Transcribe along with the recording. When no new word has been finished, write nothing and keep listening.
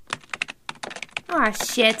Aw,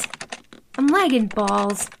 shit. I'm lagging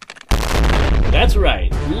balls. That's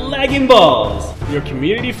right, Lagging Balls, your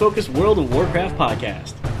community-focused World of Warcraft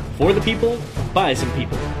podcast. For the people, by some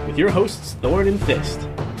people, with your hosts, Thorn and Fist.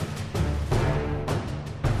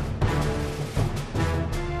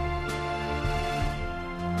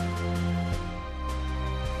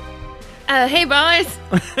 Hey, ballers.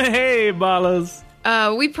 Hey, ballers.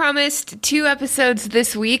 We promised 2 episodes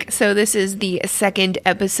this week, so this is the second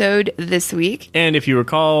episode this week. And if you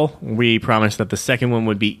recall, we promised that the second one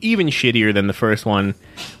would be even shittier than the first one,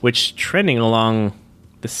 which trending along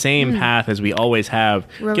the same path as we always have,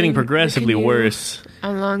 Rowing getting the progressively canoe worse.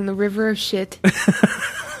 Along the river of shit.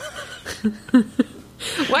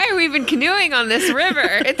 Why are we even canoeing on this river?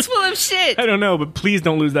 It's full of shit. I don't know, but please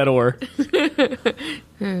don't lose that oar.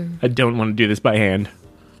 I don't want to do this by hand.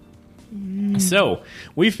 So,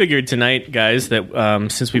 we figured tonight, guys, that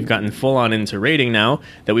since we've gotten full-on into raiding now,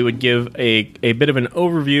 that we would give a bit of an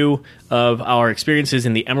overview of our experiences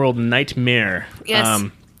in the Emerald Nightmare. Yes.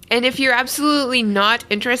 And if you're absolutely not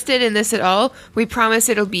interested in this at all, we promise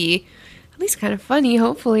it'll be at least kind of funny,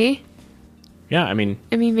 hopefully. Yeah, I mean,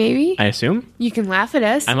 Maybe. I assume. You can laugh at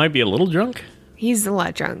us. I might be a little drunk. He's a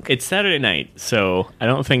lot drunk. It's Saturday night, so I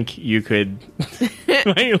don't think you could...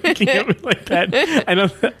 Why are you looking at me like that?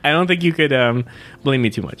 I don't think you could blame me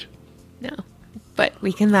too much. No. But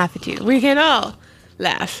we can laugh at you. We can all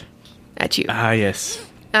laugh at you. Ah, yes.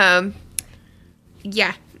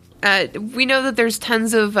 Yeah. We know that there's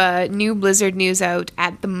tons of new Blizzard news out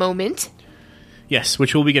at the moment, Yes,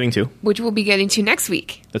 which we'll be getting to. which we'll be getting to next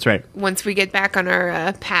week That's right. once we get back on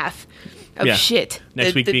our path of Yeah. shit.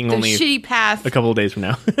 Next week being the only shitty path A couple of days from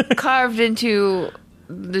now. carved into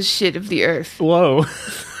the shit of the earth. Whoa.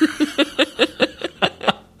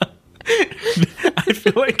 I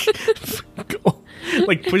feel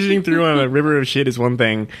like pushing through on a river of shit is one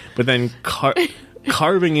thing, but then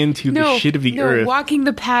carving into the shit of the earth. Walking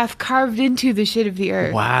the path carved into the shit of the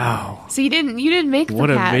earth. Wow. So you didn't make the What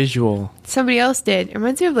path. a visual. Somebody else did. It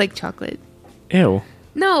reminds me of like chocolate. Ew.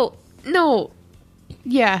 No.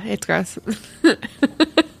 Yeah, it's gross.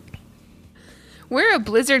 We're a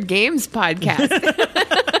Blizzard Games podcast.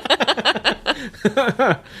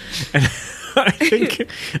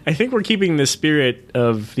 I think we're keeping the spirit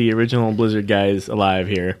of the original Blizzard guys alive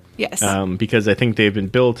here. Yes. Because I think they've been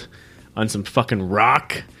built on some fucking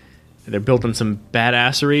rock. They're built on some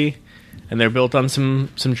badassery, and they're built on some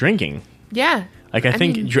drinking. Yeah. Like I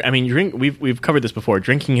think, drink. We've covered this before.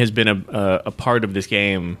 Drinking has been a part of this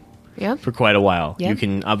game Yeah. for quite a while. Yeah. You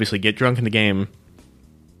can obviously get drunk in the game.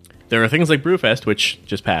 There are things like Brewfest, which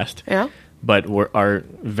just passed, Yeah. but are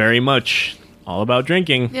very much all about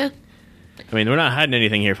drinking. Yeah. I mean, we're not hiding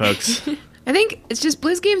anything here, folks. I think it's just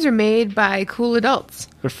Blizz games are made by cool adults.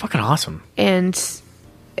 They're fucking awesome. And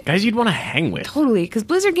Guys you'd want to hang with. totally, because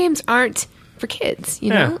Blizzard games aren't for kids, you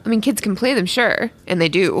know? Yeah. I mean, kids can play them, sure, and they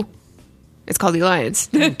do. It's called the Alliance.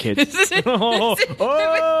 Kids. You see what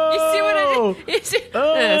I did? You see-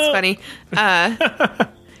 That's funny.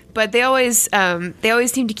 But they always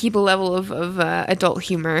seem to keep a level of adult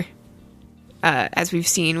humor, as we've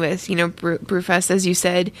seen with Brewfest, as you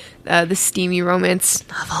said, the steamy romance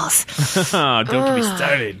novels, Oh, don't get me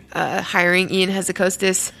started. hiring Ian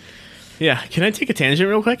Hezekostis. Yeah, can I take a tangent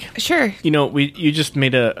real quick? Sure. You just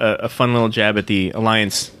made a fun little jab at the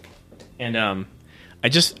Alliance, and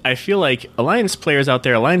I feel like Alliance players out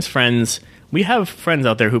there, Alliance friends, we have friends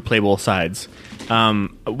out there who play both sides.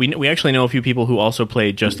 We actually know a few people who also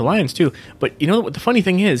play just Alliance too. But you know what the funny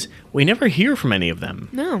thing is? We never hear from any of them.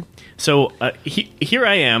 No. So here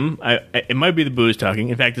I am. It might be the booze talking.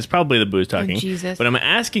 In fact, it's probably the booze talking. Jesus. But I'm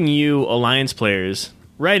asking you, Alliance players,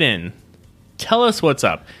 write in. Tell us what's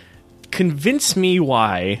up. Convince me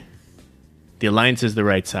why the Alliance is the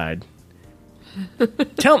right side.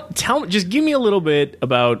 Tell. Just give me a little bit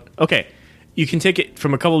about. Okay, you can take it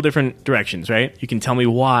from a couple different directions, right? You can tell me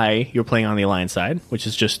why you're playing on the Alliance side, which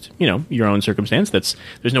is just your own circumstance.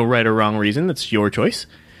 There's no right or wrong reason. That's your choice.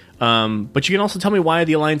 But you can also tell me why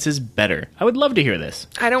the Alliance is better. I would love to hear this.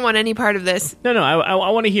 I don't want any part of this. No, I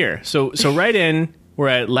want to hear. So write in. We're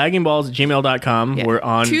at laggingballs@gmail.com. Yeah. We're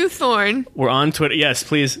on To Thorn, We're on Twitter. Yes,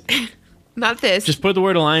 please. not this. Just put the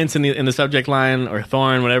word Alliance in the subject line, or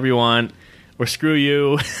Thorn, whatever you want, or screw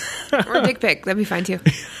you. or dick pic. That'd be fine too.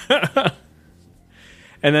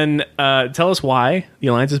 And then tell us why the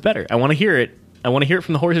Alliance is better. I want to hear it. I want to hear it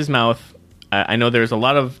from the horse's mouth. I know there's a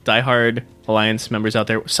lot of diehard Alliance members out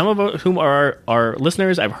there, some of whom are our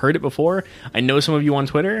listeners. I've heard it before. I know some of you on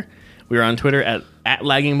Twitter. We are on Twitter at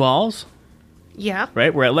laggingballs. Yeah.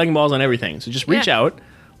 Right? We're at laggingballs on everything. So just reach out.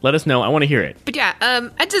 Let us know. I want to hear it. But yeah, all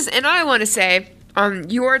I want to say on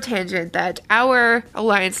your tangent that our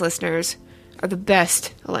Alliance listeners are the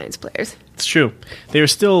best Alliance players. It's true. There are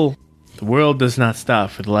still... The world does not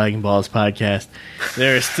stop for the Lagging Balls podcast.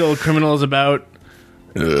 There are still criminals about.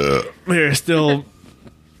 There are still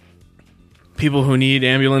people who need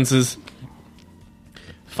ambulances.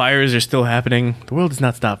 Fires are still happening. The world does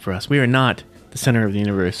not stop for us. We are not the center of the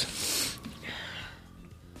universe.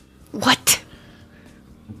 What?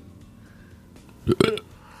 I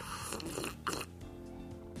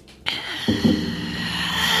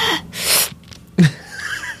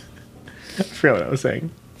forgot what I was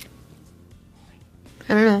saying.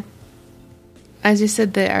 I don't know. I just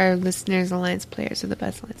said that our listeners, Alliance players, are the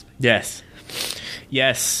best Alliance players. Yes.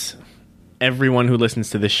 Yes. Everyone who listens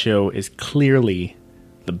to this show is clearly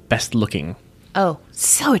the best looking. Oh,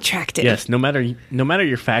 so attractive. Yes, no matter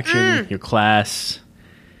your faction, your class,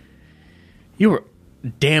 you are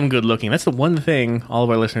damn good looking. That's the one thing all of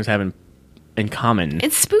our listeners have in common.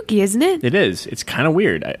 It's spooky, isn't it? It is. It's kind of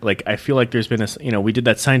weird. I feel like there's been we did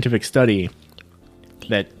that scientific study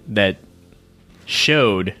that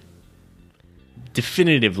showed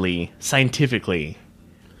definitively, scientifically,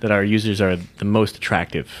 that our users are the most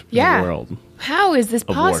attractive in the world How is this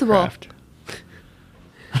of possible? Warcraft.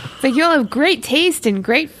 It's like you all have great taste and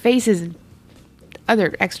great faces and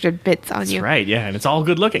other extra bits on That's you. right, yeah, and it's all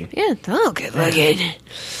good looking. Yeah, it's all good looking.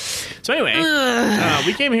 So anyway,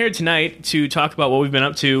 we came here tonight to talk about what we've been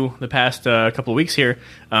up to the past couple of weeks here.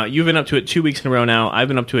 You've been up to it 2 weeks in a row now. I've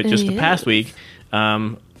been up to it just the past week.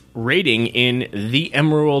 Raiding in the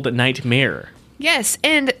Emerald Nightmare. Yes,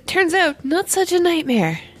 and turns out, not such a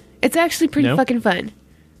nightmare. It's actually pretty fucking fun.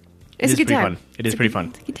 It's a good time. It is pretty fun.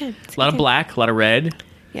 It's a good time. A lot of black, a lot of red.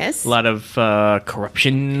 Yes. A lot of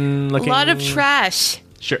corruption looking. A lot of trash.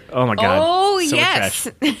 Sure. Oh my god. Oh, so yes.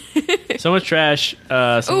 Much trash. So much trash.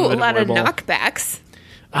 Oh, a lot of knockbacks.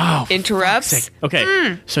 Oh, interrupts.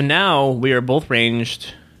 Okay. So now we are both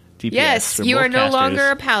ranged DPS. Yes, We're you both are no casters.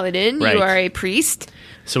 longer a paladin. Right. You are a priest.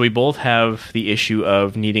 So we both have the issue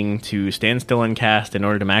of needing to stand still and cast in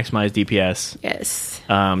order to maximize DPS. Yes.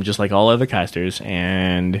 Just like all other casters.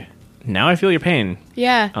 And now I feel your pain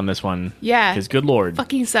Yeah. on this one. Yeah. Because good lord.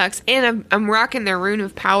 Fucking sucks. And I'm rocking their rune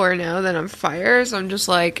of power now that I'm fire, so I'm just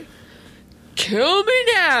like, kill me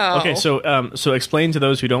now. Okay, so explain to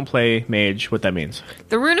those who don't play mage what that means.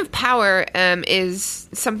 The rune of power is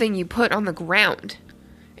something you put on the ground,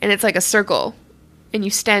 and it's like a circle, and you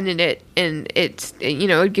stand in it, and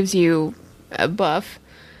it gives you a buff.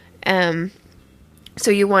 So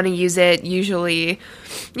you want to use it usually,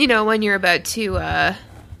 when you're about to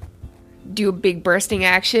do a big bursting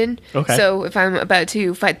action. Okay. So if I'm about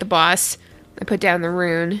to fight the boss, I put down the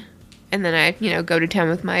rune, and then I, go to town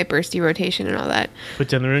with my bursty rotation and all that. Put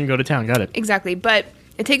down the rune, go to town. Got it. Exactly. But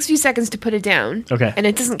it takes a few seconds to put it down. Okay. And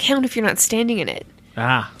it doesn't count if you're not standing in it.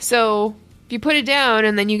 Ah. So if you put it down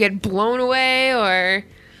and then you get blown away or,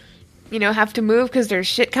 have to move because there's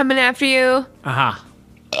shit coming after you. Aha.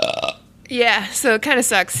 Yeah, so it kind of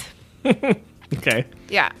sucks. Okay.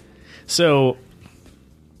 Yeah. So,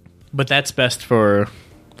 but that's best for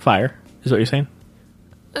fire, is what you're saying?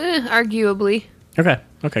 Arguably. Okay,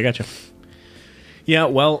 gotcha. Yeah,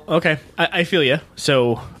 well, okay, I feel you.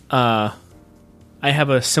 So, I have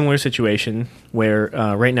a similar situation where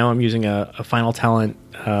right now I'm using a final talent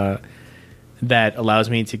that allows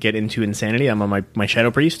me to get into insanity. I'm on my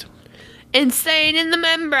Shadow Priest. Insane in the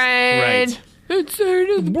membrane. Right. Insane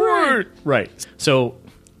in the brain. Right. So,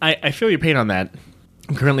 I feel your pain on that.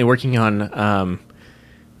 I'm currently working on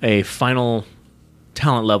a final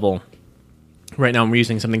talent level. Right now I'm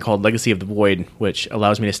using something called Legacy of the Void, which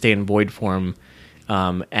allows me to stay in Void form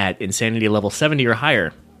at Insanity level 70 or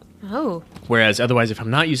higher. Oh. Whereas otherwise, if I'm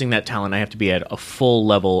not using that talent, I have to be at a full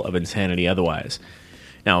level of Insanity otherwise.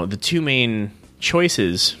 Now, the two main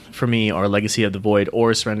choices for me are Legacy of the Void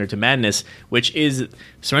or Surrender to Madness, which is...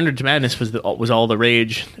 Surrender to Madness was all the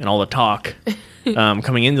rage and all the talk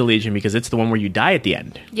coming into Legion because it's the one where you die at the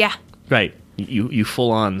end. Yeah. Right. You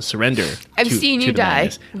full on surrender. I've seen you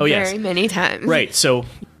die very many times. Right. So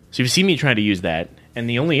you've seen me try to use that, and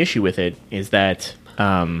the only issue with it is that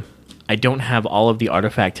I don't have all of the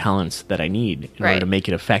artifact talents that I need in order to make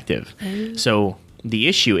it effective. So the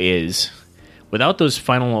issue is, without those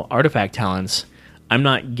final artifact talents, I'm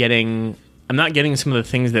not getting some of the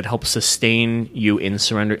things that help sustain you in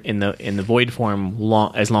surrender in the void form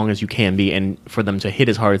as long as you can be, and for them to hit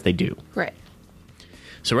as hard as they do. Right.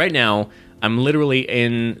 So right now, I'm literally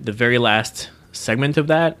in the very last segment of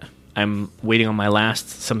that. I'm waiting on my last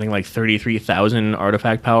something like 33,000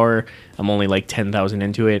 artifact power. I'm only like 10,000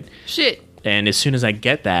 into it. Shit. And as soon as I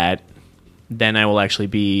get that, then I will actually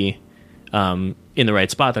be in the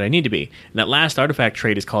right spot that I need to be. And that last artifact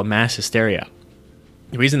trait is called Mass Hysteria.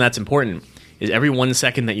 The reason that's important is every 1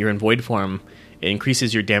 second that you're in Void form, it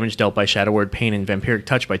increases your damage dealt by Shadow Word, Pain, and Vampiric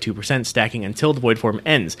Touch by 2%, stacking until the Void form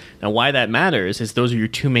ends. Now, why that matters is those are your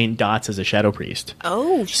 2 main dots as a Shadow Priest.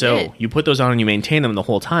 Oh, shit. So you put those on and you maintain them the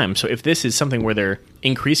whole time. So if this is something where they're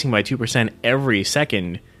increasing by 2% every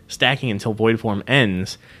second, stacking until Void form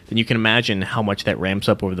ends, then you can imagine how much that ramps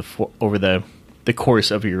up over the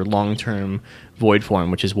course of your long-term Void form,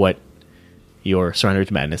 which is what your Surrender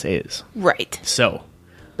to Madness is. Right. So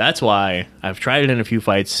that's why I've tried it in a few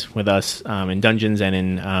fights with us in dungeons and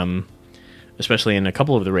in especially in a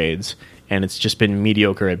couple of the raids, and it's just been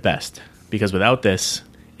mediocre at best. Because without this,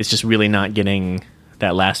 it's just really not getting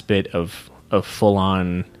that last bit of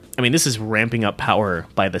full-on... I mean, this is ramping up power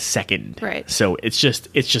by the second. Right. So it's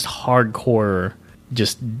just hardcore,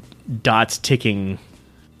 just dots ticking...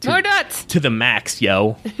 More dots! To the max,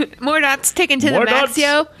 yo. More dots ticking to the max, dots,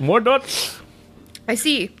 yo. More dots. I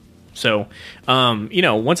see. So,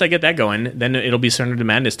 once I get that going, then it'll be Surrender to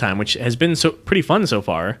Madness time, which has been pretty fun so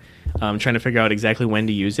far. Trying to figure out exactly when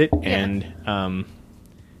to use it and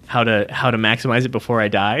how to maximize it before I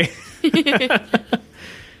die.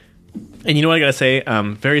 And you know what I gotta say?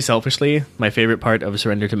 Very selfishly, my favorite part of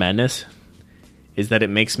Surrender to Madness is that it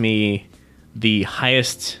makes me the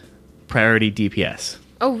highest priority DPS.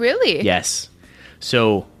 Oh, really? Yes.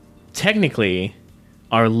 So, technically,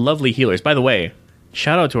 our lovely healers... By the way,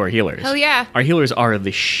 shout out to our healers. Hell yeah. Our healers are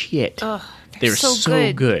the shit. Ugh, They're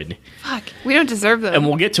so good. Fuck. We don't deserve them. And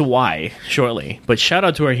we'll get to why shortly. But shout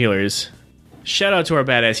out to our healers. Shout out to our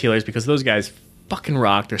badass healers because those guys fucking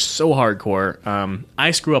rock. They're so hardcore.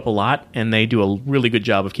 I screw up a lot, and they do a really good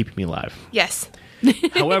job of keeping me alive. Yes.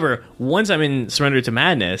 However, once I'm in Surrender to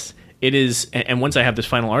Madness, it is... And once I have this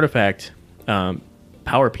final artifact...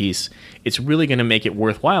 power piece, it's really going to make it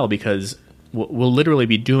worthwhile because we'll literally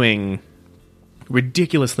be doing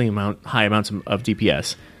ridiculously high amounts of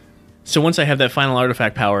DPS. So once I have that final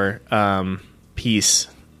artifact power piece,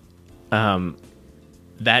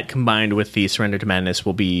 that combined with the Surrender to Madness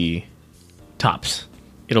will be tops.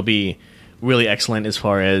 It'll be really excellent as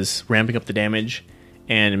far as ramping up the damage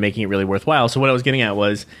and making it really worthwhile. So what I was getting at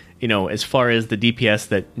was, as far as the DPS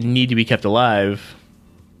that need to be kept alive...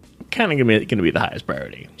 kind of going to be the highest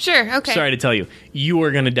priority. Sure, okay. Sorry to tell you, you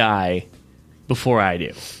are going to die before I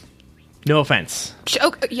do. No offense.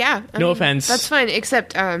 Yeah. No offense. That's fine,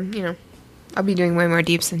 except, I'll be doing way more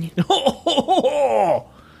deeps than you.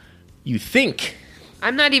 You think?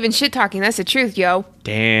 I'm not even shit-talking, that's the truth, yo.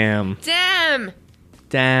 Damn.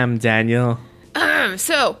 Damn, Daniel.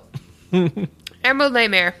 So, Emerald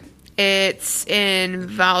Nightmare. It's in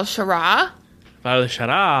Val'sharah.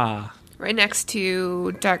 Val'sharah. Right next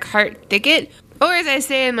to Darkheart Thicket. Or as I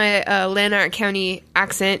say in my Lanark County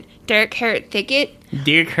accent, Darkheart Thicket.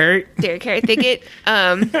 Darkheart Thicket.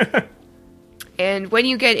 And when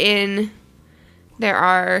you get in, there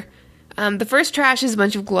are... the first trash is a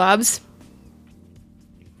bunch of globs.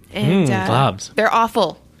 And globs. They're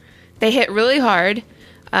awful. They hit really hard.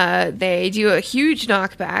 They do a huge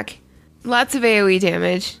knockback. Lots of AoE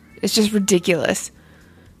damage. It's just ridiculous.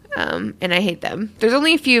 And I hate them. There's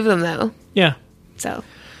only a few of them, though. Yeah. So.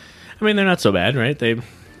 I mean, they're not so bad, right?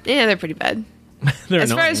 Yeah, they're pretty bad. They're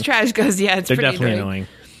as annoying. far as trash goes, yeah, it's they're pretty definitely annoying.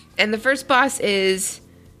 And the first boss is...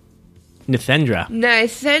 Nithendra.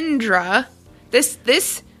 Nithendra.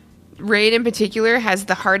 This raid in particular has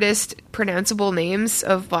the hardest pronounceable names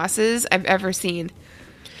of bosses I've ever seen.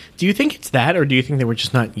 Do you think it's that, or do you think they were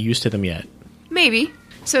just not used to them yet? Maybe.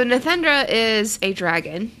 So Nithendra is a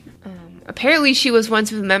dragon. Apparently she was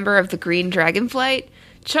once a member of the Green Dragonflight,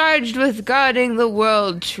 charged with guarding the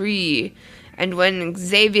World Tree. And when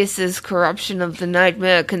Xavius's corruption of the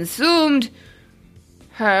nightmare consumed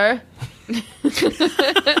her...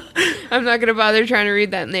 I'm not going to bother trying to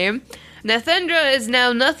read that name. Nithendra is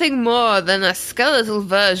now nothing more than a skeletal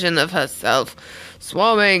version of herself,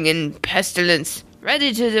 swarming in pestilence,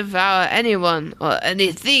 ready to devour anyone or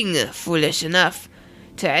anything foolish enough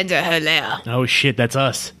to enter her lair. Oh shit, that's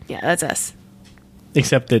us. Yeah, that's us.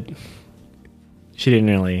 Except that she didn't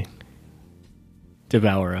really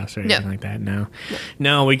devour us or anything like that.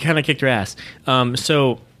 No, we kind of kicked her ass.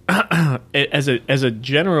 So as a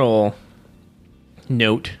general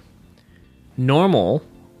note, normal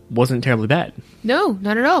wasn't terribly bad. No,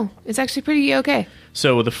 not at all. It's actually pretty okay.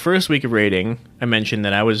 So the first week of raiding, I mentioned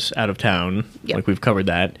that I was out of town. Yep. Like, we've covered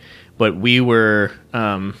that. But we were...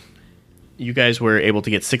 you guys were able to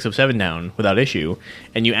get 6 of 7 down without issue.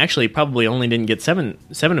 And you actually probably only didn't get 7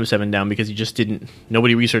 of 7 down because you just didn't...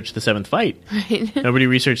 Nobody researched the 7th fight. Right. Nobody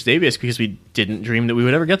researched Xavius because we didn't dream that we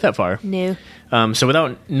would ever get that far. No. So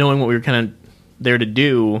without knowing what we were kind of there to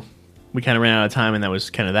do, we kind of ran out of time, and that was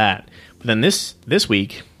kind of that. But then this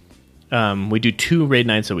week, we do 2 raid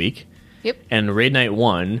nights a week. Yep. And raid night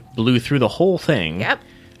 1 blew through the whole thing. Yep.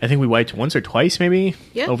 I think we wiped once or twice, maybe,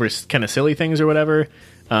 Yeah. over kind of silly things or whatever.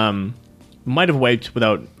 Might have wiped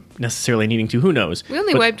without necessarily needing to. Who knows? We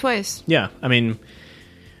only wiped twice. Yeah, I mean,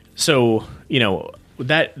 so,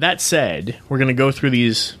 that said, we're going to go through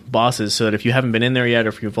these bosses so that if you haven't been in there yet, or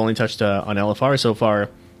if you've only touched on LFR so far,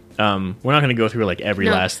 we're not going to go through like every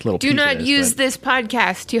No, last little piece do not of this, use but- this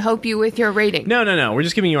podcast to help you with your rating. No. We're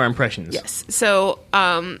just giving you our impressions. Yes. So,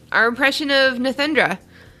 our impression of Nathendra.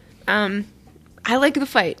 I like the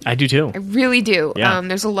fight. I do too. I really do. Yeah.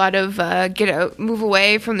 There's a lot of get out, move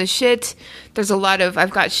away from the shit. There's a lot of I've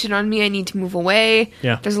got shit on me. I need to move away.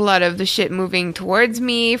 Yeah. There's a lot of the shit moving towards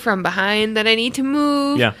me from behind that I need to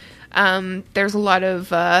move. Yeah. There's a lot of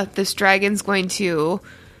this dragon's going to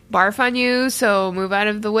barf on you, so move out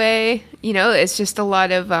of the way. It's just a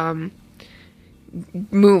lot of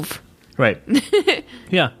move. Right.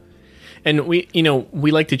 Yeah. And we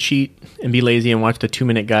like to cheat and be lazy and watch the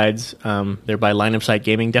 2-minute guides. They're by Line of Sight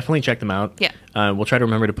Gaming. Definitely check them out. Yeah. We'll try to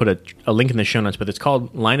remember to put a link in the show notes, but it's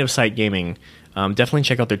called Line of Sight Gaming. Definitely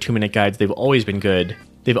check out their 2-minute guides. They've always been good.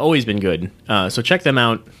 So check them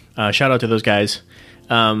out. Shout out to those guys.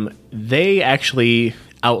 They actually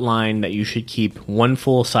outline that you should keep one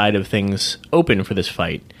full side of things open for this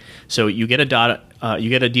fight. So you get a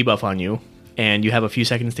debuff on you, and you have a few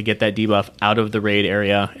seconds to get that debuff out of the raid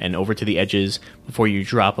area and over to the edges before you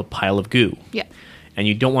drop a pile of goo. Yeah. And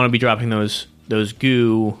you don't want to be dropping those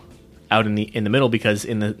goo out in the middle, because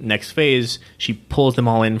in the next phase she pulls them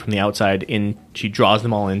all in from the outside. She draws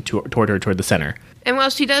them all in toward the center. And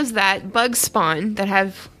while she does that, bugs spawn that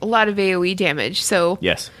have a lot of AoE damage. So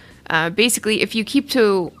Yes. basically, if you keep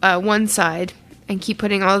to one side and keep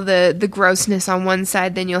putting all the grossness on one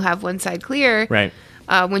side, then you'll have one side clear. Right.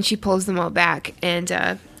 When she pulls them all back. And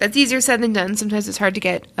that's easier said than done. Sometimes it's hard to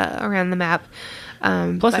get around the map.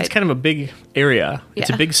 Plus, it's kind of a big area. It's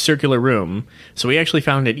a Yeah. big circular room. So we actually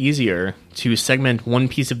found it easier to segment one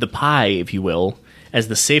piece of the pie, if you will, as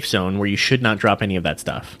the safe zone where you should not drop any of that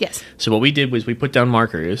stuff. Yes. So what we did was we put down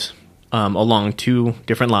markers along 2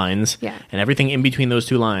 different lines. Yeah. And everything in between those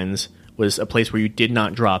 2 lines was a place where you did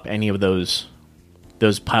not drop any of those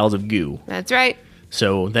piles of goo. That's right.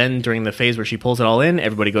 So then during the phase where she pulls it all in,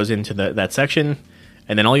 everybody goes into that section.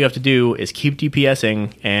 And then all you have to do is keep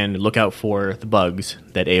DPSing and look out for the bugs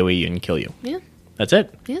that AoE you and kill you. Yeah. That's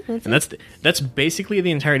it. Yeah, that's and that's basically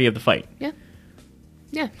the entirety of the fight. Yeah.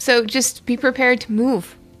 Yeah. So just be prepared to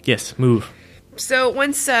move. Yes, move. So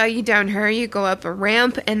once you down her, you go up a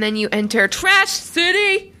ramp, and then you enter Trash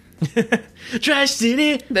City. Trash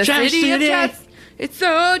City! The Trash city of trash. It's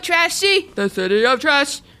so trashy. The city of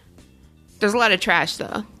trash. There's a lot of trash,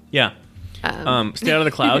 though. Yeah. Stay out of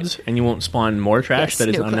the clouds, and you won't spawn more trash Yes, that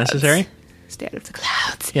is no unnecessary. clouds. Stay out of the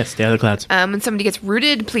clouds. Yes, stay out of the clouds. When somebody gets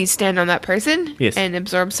rooted, please stand on that person Yes. and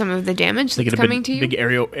absorb some of the damage They that's get a coming to you. big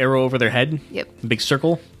arrow over their head. Yep. A big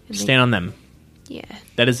circle. Stand on them. Yeah.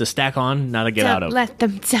 That is a stack on, not a get Don't out of. let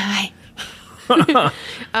them die.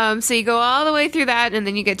 So you go all the way through that, and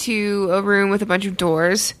then you get to a room with a bunch of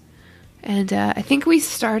doors. And I think we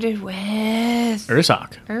started with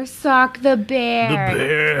Ursoc. Ursoc the bear.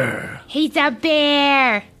 Bear. He's a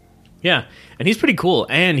bear. Yeah, and he's pretty cool,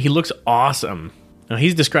 and he looks awesome. Now,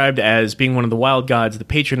 he's described as being one of the wild gods, the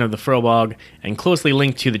patron of the Frobog, and closely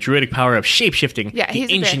linked to the druidic power of shapeshifting. Yeah, he's a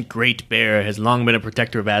the ancient great bear has long been a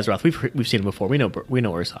protector of Azeroth. We've seen him before. We know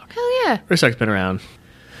Ursoc. Hell yeah. Ursoc's been around.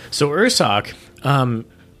 So Ursoc,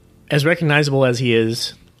 as recognizable as he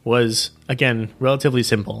is, was, again, relatively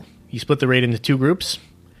simple. You split the raid into 2 groups.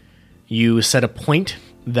 You set a point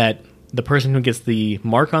that the person who gets the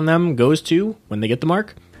mark on them goes to when they get the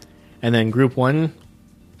mark. And then group 1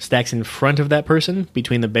 stacks in front of that person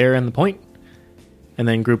between the bear and the point. And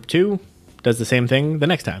then group 2 does the same thing the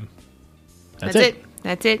next time. That's it.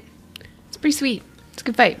 That's it. It's pretty sweet. It's a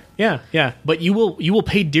good fight. Yeah. But you will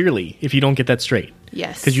pay dearly if you don't get that straight.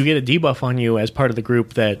 Yes. Because you get a debuff on you as part of the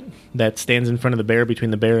group that stands in front of the bear between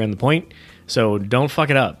the bear and the point. So don't fuck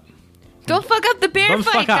it up. Don't fuck up the bear Don't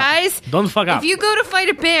fight, fuck up. guys. Don't fuck up. If you go to fight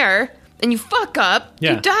a bear and you fuck up,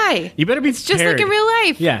 Yeah. you die. You better be It's just prepared. like in real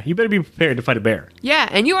life. Yeah, you better be prepared to fight a bear. Yeah,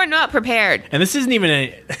 and you are not prepared. And this isn't even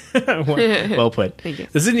a well put. Thank you.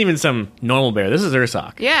 This isn't even some normal bear. This is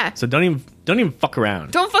Ursoc. Yeah. So don't even fuck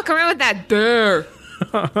around. Don't fuck around with that bear.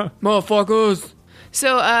 Motherfuckers.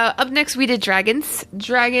 So, up next we did Dragons.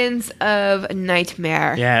 Dragons of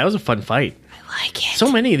Nightmare. Yeah, it was a fun fight. I like it. So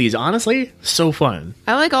many of these, honestly, so fun.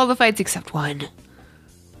 I like all the fights except one.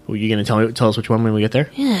 Are you gonna tell us which one when we get there?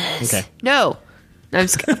 Yes. Okay. No. I'm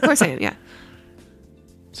just, of course I am, yeah.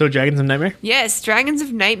 So Dragons of Nightmare? Yes, Dragons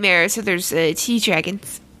of Nightmare. So there's 2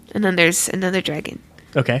 dragons, and then there's another dragon.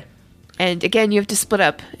 Okay. And again, you have to split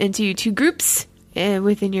up into 2 groups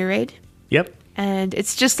within your raid. Yep. And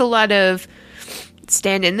it's just a lot of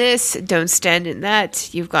stand in this, don't stand in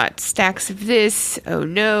that. You've got stacks of this. Oh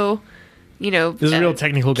no. This is a real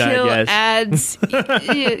technical guide, kill guys. ads.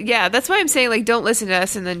 Yeah, that's why I'm saying, like, don't listen to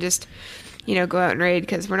us and then just, go out and raid,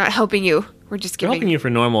 because we're not helping you. We're just We're giving helping you for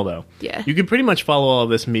normal, though. Yeah. You can pretty much follow all of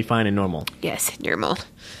this and be fine in normal. Yes, normal.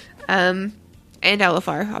 And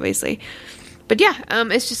LFR, obviously. But yeah,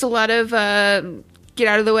 it's just a lot of get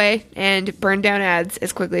out of the way and burn down ads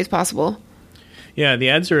as quickly as possible. Yeah, the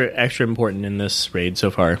ads are extra important in this raid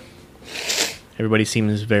so far. Everybody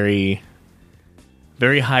seems very,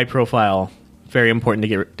 very high profile, very important to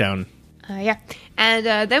get down. Yeah.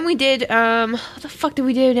 And then we did, what the fuck did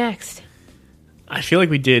we do next? I feel like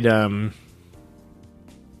we did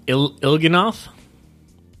Il'gynoth,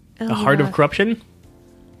 the Heart of Corruption.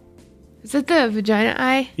 Is that the vagina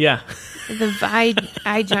eye? Yeah. The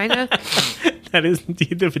vagina? That is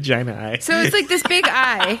indeed the vagina eye. So it's like this big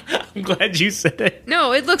eye. I'm glad you said it.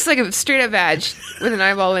 No, it looks like a straight up vag with an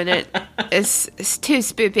eyeball in it. It's too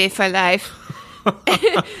spoopy for life.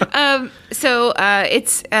 So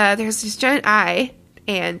it's there's this giant eye,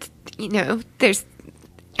 and there's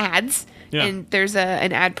ads, Yeah. and there's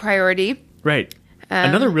an ad priority. Right.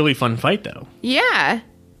 Another really fun fight, though. Yeah.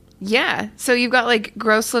 So you've got like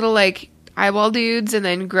gross little like eyeball dudes, and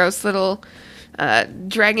then gross little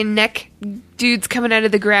dragon neck dudes coming out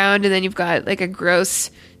of the ground, and then you've got like a gross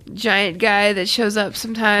giant guy that shows up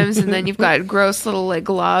sometimes, and then you've got gross little like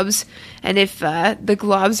globs, and if the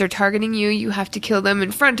globs are targeting you, you have to kill them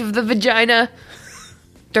in front of the vagina,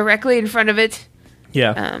 directly in front of it.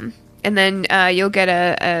 Yeah. And then you'll get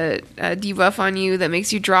a debuff on you that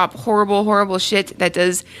makes you drop horrible shit that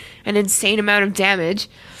does an insane amount of damage.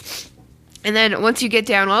 And then once you get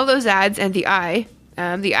down all those ads and the eye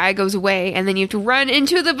goes away, and then you have to run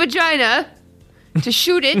into the vagina to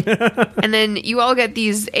shoot it. And then you all get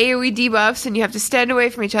these AoE debuffs, and you have to stand away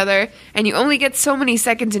from each other, and you only get so many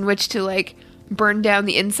seconds in which to like burn down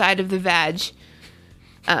the inside of the vag. Is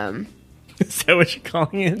that what you're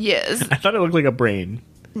calling it? Yes. I thought it looked like a brain.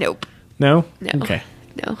 Nope. No? No. Okay.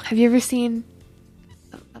 No. Have you ever seen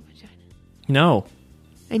a vagina? No.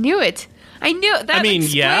 I knew it. I knew that. I mean,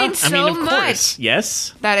 yeah. So of much. course.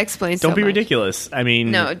 Yes. That explains. Don't so be much. ridiculous. I mean,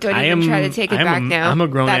 No, don't even try to take it back now. I'm a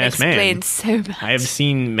grown ass man. That explains so much. I have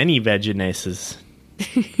seen many vaginases.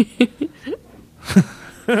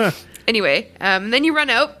 Anyway, then you run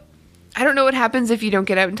out. I don't know what happens if you don't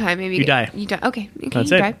get out in time. Maybe You die. You die. Okay. That's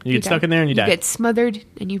you it. die. You get stuck in there and you die. You get smothered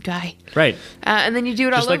and you die. Right. And then you do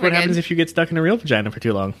it Just all like over what again. happens if you get stuck in a real vagina for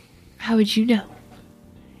too long. How would you know?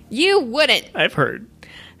 You wouldn't. I've heard.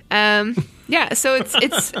 Yeah. So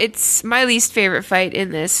it's my least favorite fight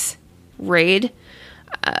in this raid.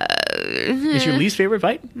 Is your least favorite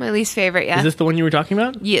fight? My least favorite. Yeah. Is this the one you were talking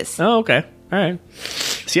about? Yes. Oh, okay. All right.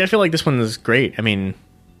 See, I feel like this one is great. I mean,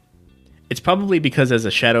 it's probably because as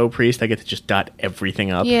a shadow priest, I get to just dot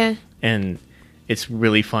everything up. Yeah. And it's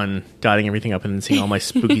really fun dotting everything up and then seeing all my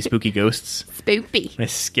spooky ghosts. Spoopy. My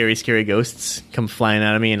scary ghosts come flying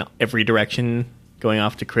out of me in every direction, going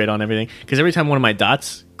off to crit on everything. Because every time one of my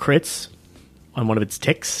dots crits on one of its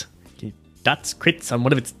ticks, dots crits on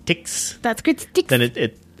one of its ticks, That's good sticks. then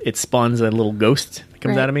it spawns a little ghost that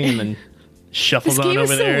comes Right. out of me and then shuffles This on game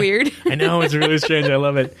over is so there. weird. I know, it's really strange. I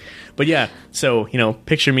love it. But yeah, so,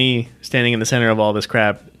 picture me standing in the center of all this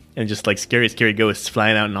crap and just like scary ghosts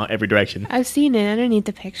flying out in every direction. I've seen it. I don't need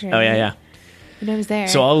the picture. Oh, yeah. When I was there.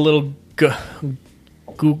 So all the little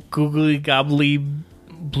googly gobbly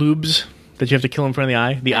bloobs that you have to kill in front of the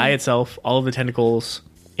eye. The eye itself, all of the tentacles,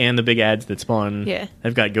 and the big ads that spawn. Yeah.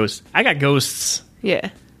 I've got ghosts. I got ghosts.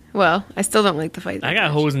 Yeah. Well, I still don't like the fight. I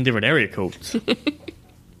got hoes in different area codes.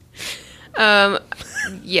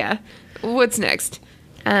 Yeah. What's next?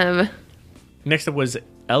 Next up was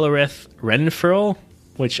Elareth Renfurl,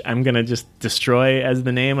 which I'm going to just destroy as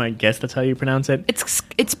the name. I guess that's how you pronounce it.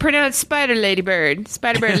 It's pronounced Spider Ladybird.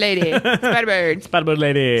 Spider Bird Lady. Spider Bird. Spider-Bird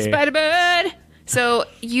Lady. Spider Bird. So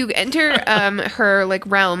you enter her like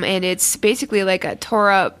realm, and it's basically like a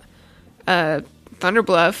tore up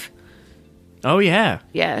Thunderbluff. Oh, yeah.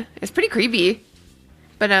 Yeah, it's pretty creepy.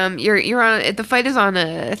 But you're on the fight is on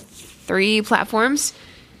 3 platforms,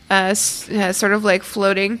 sort of like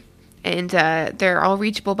floating, and they're all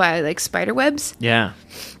reachable by like spider webs. Yeah.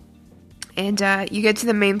 And you get to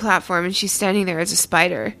the main platform, and she's standing there as a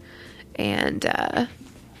spider, and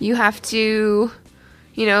you have to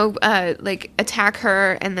like attack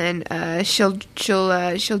her, and then she'll do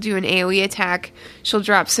an AoE attack. She'll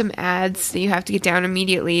drop some ads that you have to get down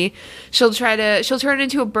immediately. She'll turn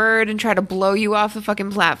into a bird and try to blow you off the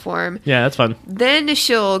fucking platform. Yeah, that's fun. Then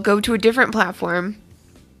she'll go to a different platform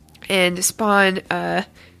and spawn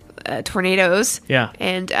tornadoes. Yeah.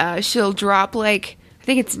 And she'll drop I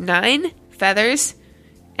think it's 9 feathers.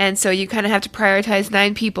 And so you kind of have to prioritize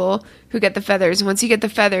 9 people who get the feathers. And once you get the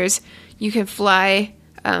feathers, you can fly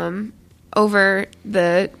over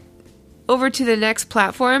to the next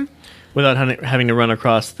platform Without having to run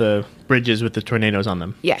across the bridges with the tornadoes on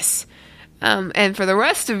them. Yes. And for the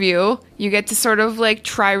rest of you, you get to sort of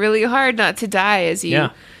try really hard not to die as you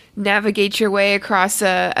navigate your way across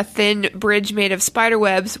a thin bridge made of spider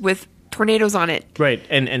webs with tornadoes on it. Right,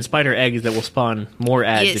 and spider eggs that will spawn more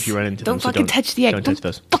ads if you run into them. Don't fucking touch the egg. Don't touch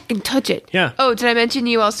those. Fucking touch it. Yeah. Oh, did I mention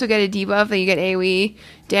you also get a debuff that you get AoE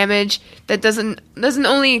damage that doesn't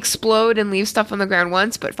only explode and leave stuff on the ground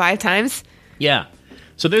once, but 5 times? Yeah.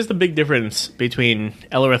 So there's the big difference between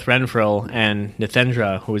Eloreth Renfrill and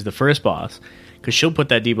Nithendra, who is the first boss, because she'll put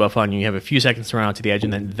that debuff on you. You have a few seconds to run out to the edge,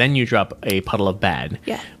 and then you drop a puddle of bad.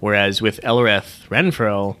 Yeah. Whereas with Eloreth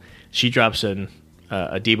Renfrill, she drops a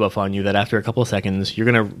debuff on you that after a couple of seconds, you're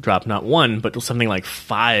going to drop not 1, but something like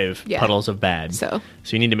 5 puddles of bad. So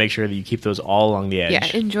you need to make sure that you keep those all along the edge. Yeah,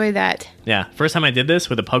 enjoy that. Yeah, first time I did this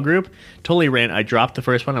with a pug group, totally ran. I dropped the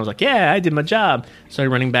first one. I was like, yeah, I did my job.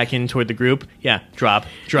 Started running back in toward the group. Yeah, drop.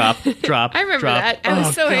 I remember that. I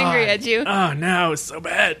was so angry at you. Oh, no, it's so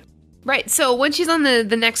bad. Right, so when she's on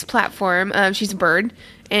the next platform, she's a bird,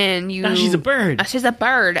 and you... Oh, she's a bird. She's a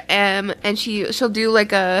bird, and she'll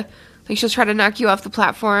do she'll try to knock you off the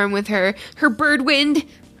platform with her bird wind,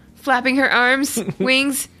 flapping her arms,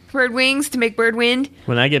 bird wings to make bird wind.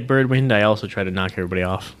 When I get bird wind, I also try to knock everybody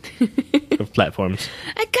off of platforms.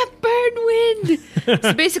 I got bird wind.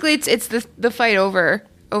 So basically, it's the fight over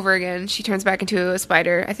again. She turns back into a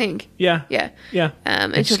spider, I think. Yeah. Yeah. Yeah.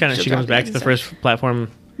 And she comes back to the first platform.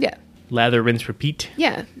 Yeah. Lather, rinse, repeat.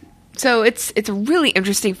 Yeah. So it's a really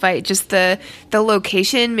interesting fight. Just the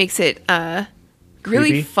location makes it really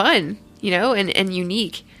Creepy. fun, and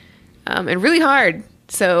unique, and really hard.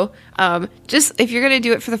 So just if you're gonna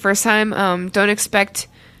do it for the first time, don't expect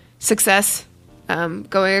success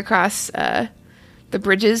going across the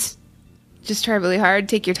bridges. Just try really hard,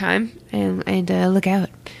 take your time, and look out.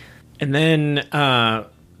 And then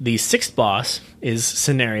the 6th boss is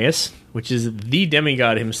Cenarius, which is the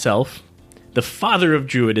demigod himself, the father of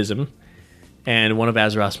druidism, and one of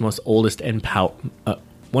Azeroth's most oldest and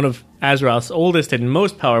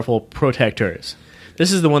most powerful protectors.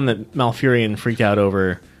 This is the one that Malfurion freaked out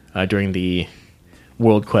over during the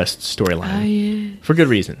World Quest storyline. Oh, yeah. For good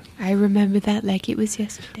reason. I remember that like it was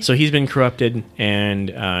yesterday. So he's been corrupted, and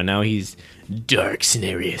now he's Dark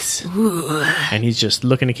Cenarius. Ooh. And he's just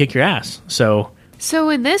looking to kick your ass. So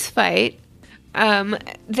in this fight,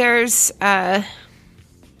 there's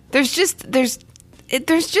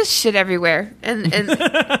just shit everywhere, and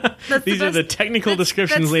these are the technical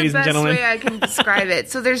descriptions, ladies and gentlemen. That's the best way I can describe it.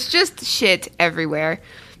 So there's just shit everywhere.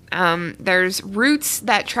 There's roots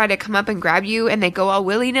that try to come up and grab you, and they go all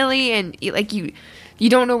willy nilly, and you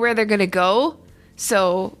don't know where they're gonna go.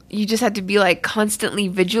 So you just have to be constantly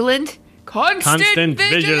vigilant. Constant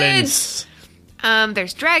vigilance.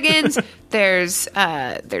 There's dragons. there's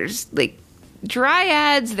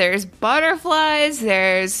dryads. There's butterflies.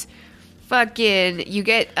 There's you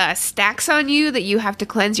get stacks on you that you have to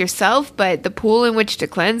cleanse yourself, but the pool in which to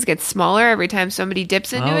cleanse gets smaller every time somebody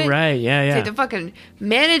dips into it. Oh, right, yeah. So you have to fucking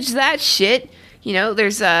manage that shit.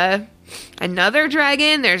 There's another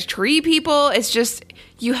dragon, there's tree people. It's just,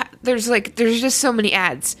 there's just so many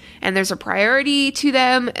ads, and there's a priority to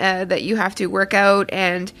them that you have to work out,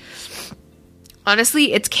 and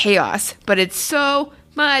honestly, it's chaos, but it's so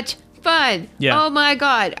much fun. Yeah. Oh my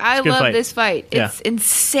god, I love fight. this fight. It's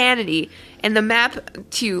insanity. And the map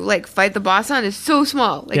to fight the boss on is so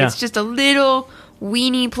small. It's just a little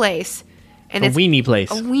weeny place. And a weeny place.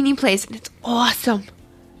 A weeny place, and it's awesome.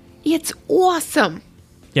 It's awesome.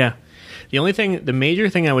 Yeah. The major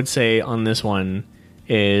thing I would say on this one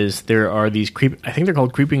is there are these I think they're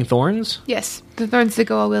called creeping thorns. Yes, the thorns that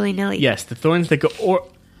go all willy-nilly. Yes, the thorns that go, or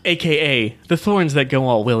AKA the thorns that go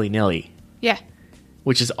all willy-nilly. Yeah.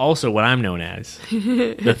 Which is also what I'm known as.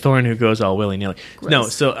 The thorn who goes all willy-nilly. Gross. No,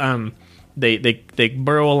 so they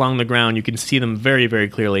burrow along the ground. You can see them very, very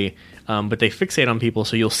clearly. But they fixate on people,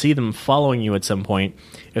 so you'll see them following you at some point.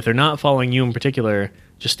 If they're not following you in particular,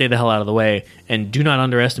 just stay the hell out of the way, and do not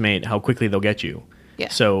underestimate how quickly they'll get you. Yeah.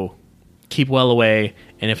 So keep well away.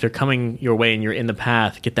 And if they're coming your way and you're in the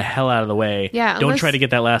path, get the hell out of the way. Yeah, Don't try to get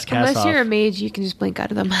that last cast Unless off. you're a mage, you can just blink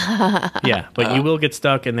out of them. Yeah, but you will get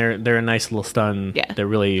stuck, and they're a nice little stun Yeah. that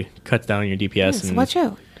really cuts down your DPS So and watch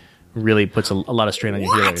out. really puts a lot of strain on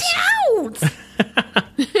your healers. Watch out!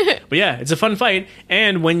 But yeah, it's a fun fight.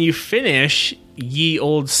 And when you finish ye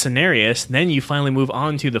old Cenarius, then you finally move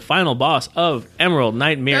on to the final boss of Emerald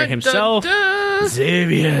Nightmare himself,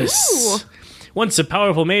 Xavius. Ooh. Once a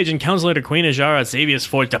powerful mage and counselor to Queen Azara, Xavius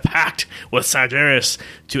forged a pact with Sargeras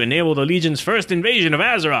to enable the Legion's first invasion of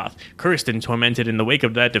Azeroth. Cursed and tormented in the wake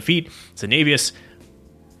of that defeat, Xavius,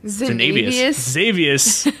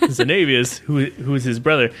 who is his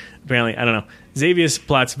brother, apparently, I don't know. Xavius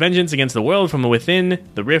plots vengeance against the world from within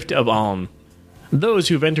the Rift of Alm. Those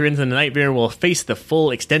who venture into the Nightmare will face the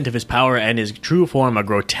full extent of his power and his true form, a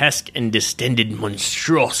grotesque and distended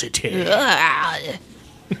monstrosity.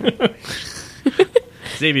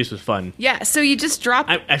 Xavius was fun. Yeah, so you just drop...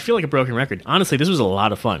 I feel like a broken record. Honestly, this was a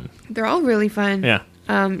lot of fun. They're all really fun. Yeah.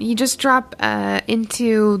 You just drop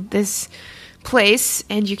into this place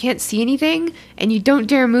and you can't see anything and you don't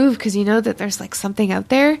dare move because you know that there's like something out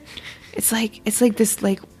there. It's like this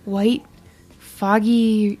like white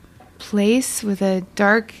foggy place with a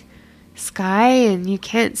dark sky and you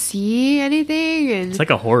can't see anything, and It's like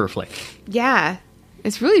a horror flick. yeah,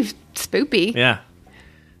 it's really spoopy. Yeah.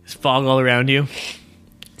 There's fog all around you.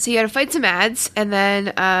 So you gotta fight some ads, and then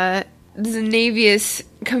Xanavius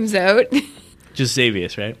comes out. Just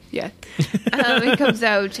Xavius, right? Yeah. It comes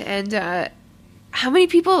out, and how many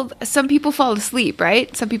people? Some people fall asleep,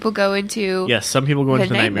 right? Some people go into... Yes, some people go into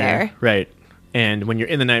The the nightmare. nightmare. Right. And when you're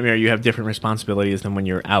in the nightmare, you have different responsibilities than when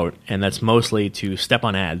you're out. And that's mostly to step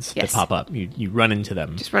on ads Yes. that pop up. You run into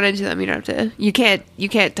them. Just run into them. You don't have to... You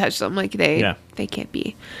can't touch them. Like, Yeah. they can't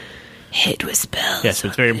be hit with spells. Yes, so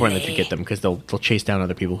it's very important that you get them because they'll chase down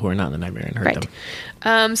other people who are not in the nightmare and hurt Right.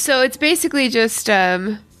 them. So it's basically just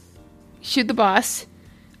shoot the boss,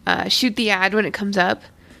 shoot the ad when it comes up.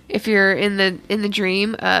 If you're in the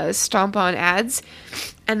dream, stomp on ads,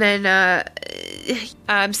 and then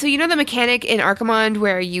so you know the mechanic in Archimonde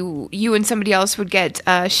where you and somebody else would get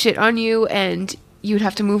shit on you, and you would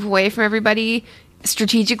have to move away from everybody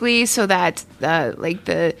strategically so that like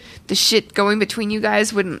the shit going between you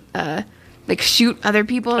guys wouldn't like shoot other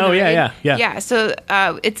people. in Oh, the yeah, raid. yeah. Yeah, so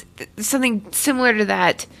it's something similar to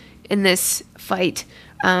that in this fight.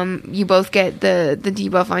 You both get the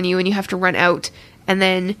debuff on you, and you have to run out, and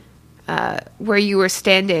then where you were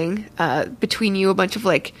standing, between you, a bunch of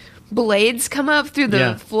like blades come up through the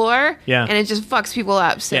Yeah. floor, Yeah. and it just fucks people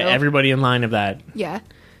up. So Yeah, everybody in line of that. yeah.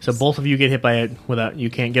 So both of you get hit by it without you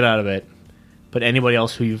can't get out of it. But anybody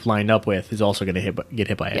else who you've lined up with is also going to get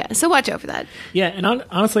hit by it. Yeah, so watch out for that. Yeah, and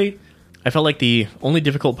honestly, I felt like the only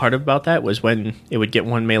difficult part about that was when it would get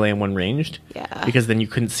one melee and one ranged. Yeah. Because then you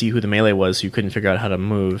couldn't see who the melee was, so you couldn't figure out how to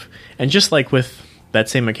move. And just like with that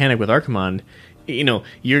same mechanic with Archimonde, you know,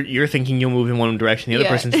 you're thinking you'll move in one direction, the other Yeah.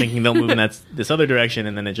 person's thinking they'll move in this other direction,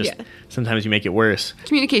 and then it just Yeah. sometimes you make it worse.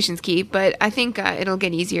 Communication's key, but I think it'll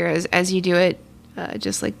get easier as you do it,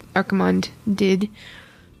 just like Archimonde did.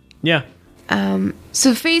 Yeah.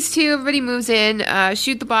 So phase 2, everybody moves in,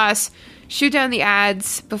 shoot the boss, shoot down the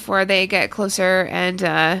ads before they get closer,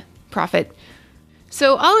 and profit.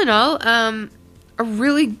 So all in all, a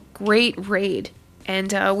really great raid.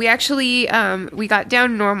 And we actually we got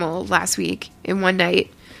down normal last week in one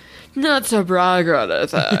night. Not to brag or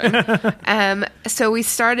anything. So we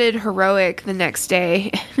started heroic the next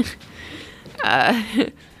day.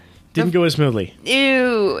 Didn't go as smoothly.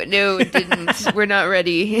 Ew, no, it didn't. We're not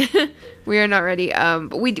ready. We are not ready.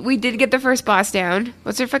 But we did get the first boss down.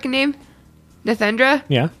 What's her fucking name? Nathendra?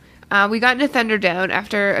 Yeah. We got Nathendra down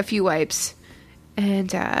after a few wipes.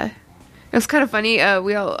 And it was kind of funny.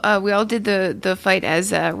 We all did the fight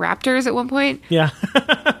as raptors at one point. Yeah.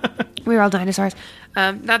 We were all dinosaurs.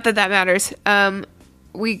 Not that matters.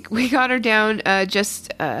 We got her down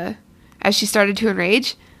just as she started to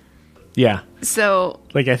enrage. Yeah. So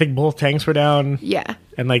Like, I think both tanks were down, yeah.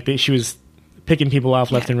 and like she was picking people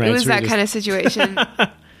off left and right. It was so we that just- kind of situation.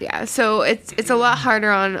 Yeah, so it's a lot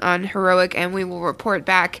harder on heroic, and we will report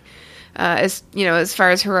back as you know as far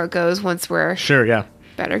as heroic goes once we're Sure, yeah.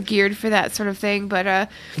 better geared for that sort of thing. But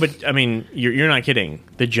But I mean, you're not kidding.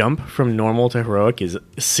 The jump from normal to heroic is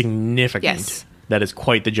significant. Yes. That is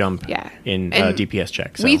quite the jump. Yeah. In And DPS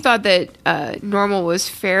check. So. we thought that normal was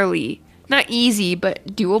fairly not easy but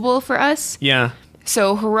doable for us. Yeah.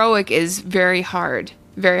 So heroic is very hard,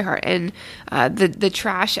 and the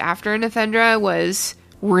trash after Nathendra was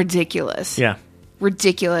ridiculous. Yeah.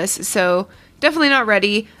 Ridiculous. So definitely not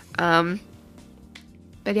ready. But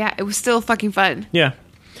yeah, it was still fucking fun. Yeah.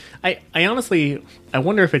 I honestly, I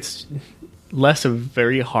wonder if it's less of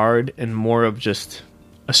very hard and more of just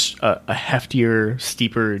a heftier,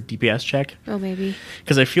 steeper DPS check. Oh, maybe.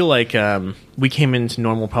 Because I feel like we came into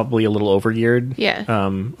normal probably a little overgeared. Yeah.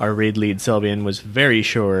 Our raid lead, Selvian, was very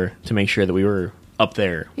sure to make sure that we were up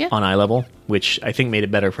there on eye level, which I think made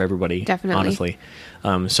it better for everybody. Definitely. Honestly.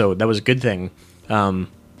 So that was a good thing.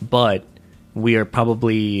 But we are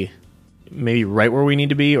probably maybe right where we need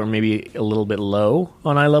to be, or maybe a little bit low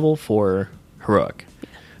on eye level for heroic.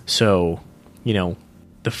 So,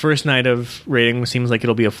 the first night of raiding seems like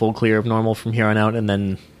it'll be a full clear of normal from here on out, and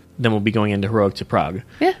then we'll be going into heroic to Prague.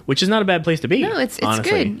 Yeah. Which is not a bad place to be. No, it's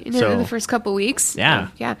honestly. good. In the first couple weeks. Yeah.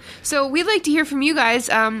 Yeah. So we'd like to hear from you guys.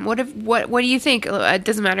 What do you think? It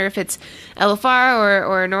doesn't matter if it's LFR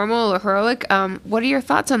or normal or heroic. What are your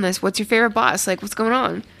thoughts on this? What's your favorite boss? Like, what's going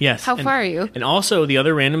on? Yes. How far are you? And also, the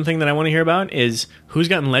other random thing that I want to hear about is who's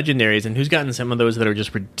gotten legendaries and who's gotten some of those that are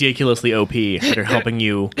just ridiculously OP that are helping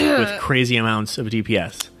you with crazy amounts of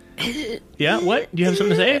DPS. Yeah? What? Do you have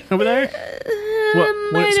something to say over there?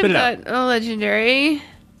 What? Spit it out. A legendary.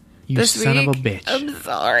 You this son week. of a bitch. I'm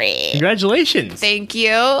sorry. Congratulations. Thank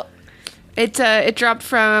you. It dropped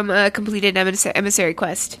from a completed emissary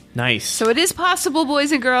quest. Nice. So it is possible,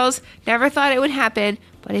 boys and girls. Never thought it would happen,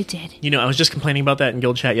 but it did. I was just complaining about that in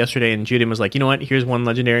guild chat yesterday, and Juden was like, you know what? Here's one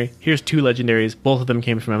legendary. Here's two legendaries. Both of them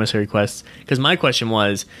came from emissary quests. Because my question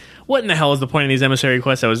was, what in the hell is the point of these emissary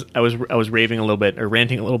quests? I was raving a little bit, or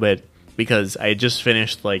ranting a little bit, because I had just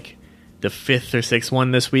finished like the 5th or 6th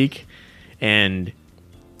one this week, and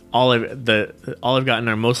all I've gotten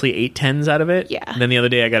are mostly 810s out of it. Yeah. And then the other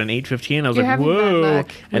day I got an 815. I was You're like, having bad whoa.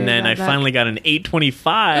 luck. And then I finally got an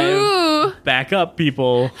 825. Ooh. Back up,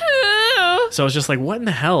 people. Ooh. So I was just like, what in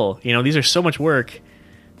the hell? These are so much work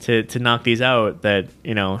to knock these out that,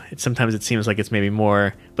 sometimes it seems like it's maybe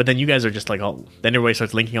more. But then you guys are just like, then everybody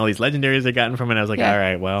starts linking all these legendaries they've gotten from it. And I was like, all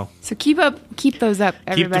right, well. So keep those up,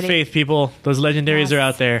 everybody. Keep the faith, people. Those legendaries are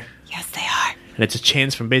out there. Yes, they are. And it's a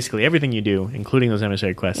chance from basically everything you do, including those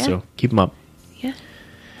emissary quests. Yeah. So keep them up. Yeah.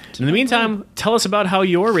 In the meantime, tell us about how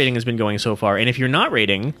your rating has been going so far. And if you're not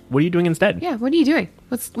rating, what are you doing instead? Yeah, what are you doing?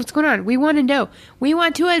 What's going on? We want to know. We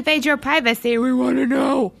want to invade your privacy. We want to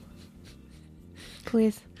know.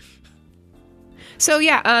 Please. So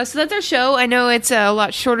yeah, so that's our show. I know it's a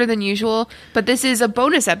lot shorter than usual, but this is a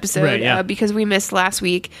bonus episode Right, because we missed last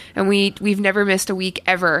week, and we've never missed a week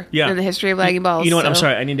ever in the history of Lagging Balls. You know what? So. I'm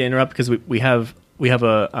sorry. I need to interrupt because we have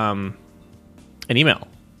a an email.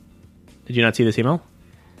 Did you not see this email?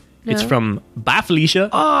 No. It's from Bye Felicia.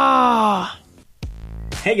 Oh.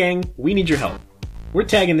 Hey gang, we need your help. We're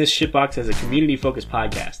tagging this shitbox as a community-focused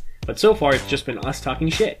podcast, but so far it's just been us talking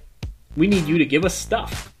shit. We need you to give us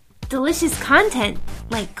stuff. Delicious content,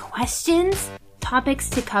 like questions, topics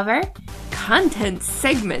to cover, Content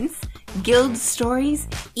segments, guild stories,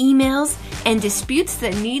 emails, and disputes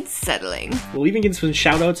that need settling. We'll even get some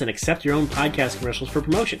shout-outs and accept your own podcast commercials for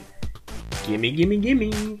promotion. Gimme, gimme,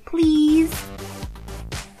 gimme. please.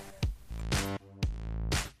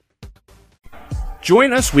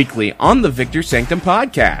 Join us weekly on the Victor Sanctum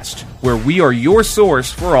podcast, where we are your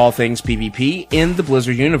source for all things PvP in the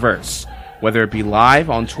Blizzard universe, whether it be live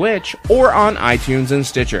on Twitch or on iTunes and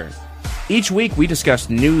Stitcher. Each week we discuss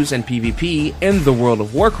news and PvP in the World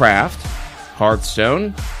of Warcraft,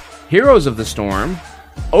 Hearthstone, Heroes of the Storm,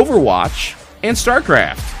 Overwatch, and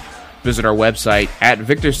StarCraft. Visit our website at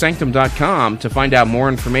victorsanctum.com to find out more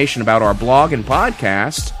information about our blog and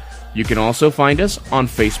podcast. You can also find us on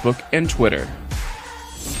Facebook and Twitter.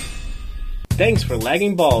 Thanks for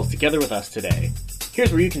lagging balls together with us today.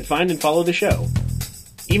 Here's where you can find and follow the show.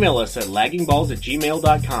 Email us at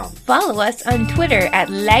laggingballs@gmail.com. Follow us on Twitter at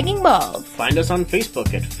Lagging Balls. Find us on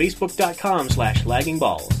Facebook at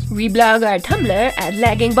facebook.com/laggingballs. Reblog our Tumblr at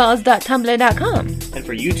laggingballs.tumblr.com. And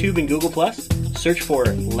for YouTube and Google+, search for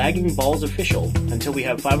Lagging Balls Official until we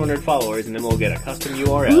have 500 followers, and then we'll get a custom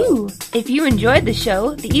URL. Ooh, if you enjoyed the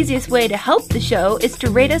show, the easiest way to help the show is to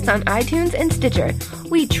rate us on iTunes and Stitcher.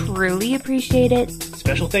 We truly appreciate it.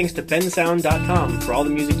 Special thanks to bensound.com for all the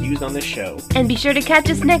music used on this show. And be sure to catch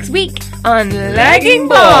us next week on Lagging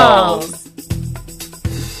Balls.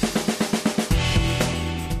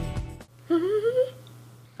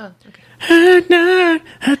 Oh, okay. At night,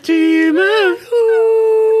 after you move